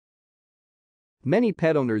Many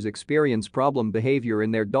pet owners experience problem behavior in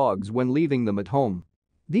their dogs when leaving them at home.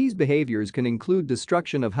 These behaviors can include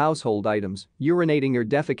destruction of household items, urinating or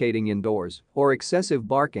defecating indoors, or excessive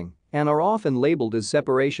barking, and are often labeled as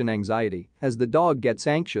separation anxiety as the dog gets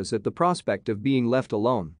anxious at the prospect of being left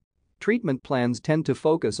alone. Treatment plans tend to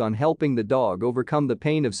focus on helping the dog overcome the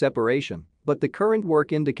pain of separation, but the current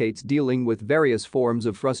work indicates dealing with various forms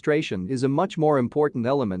of frustration is a much more important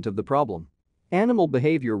element of the problem. Animal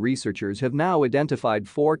behavior researchers have now identified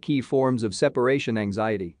 4 key forms of separation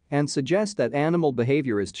anxiety and suggest that animal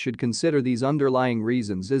behaviorists should consider these underlying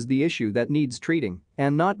reasons as the issue that needs treating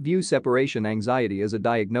and not view separation anxiety as a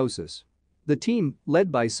diagnosis. The team, led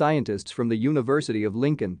by scientists from the University of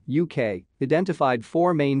Lincoln, UK, identified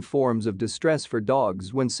 4 main forms of distress for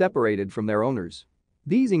dogs when separated from their owners.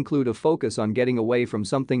 These include a focus on getting away from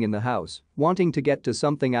something in the house, wanting to get to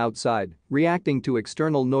something outside, reacting to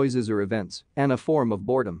external noises or events, and a form of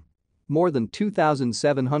boredom. More than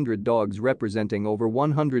 2,700 dogs representing over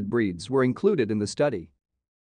 100 breeds were included in the study.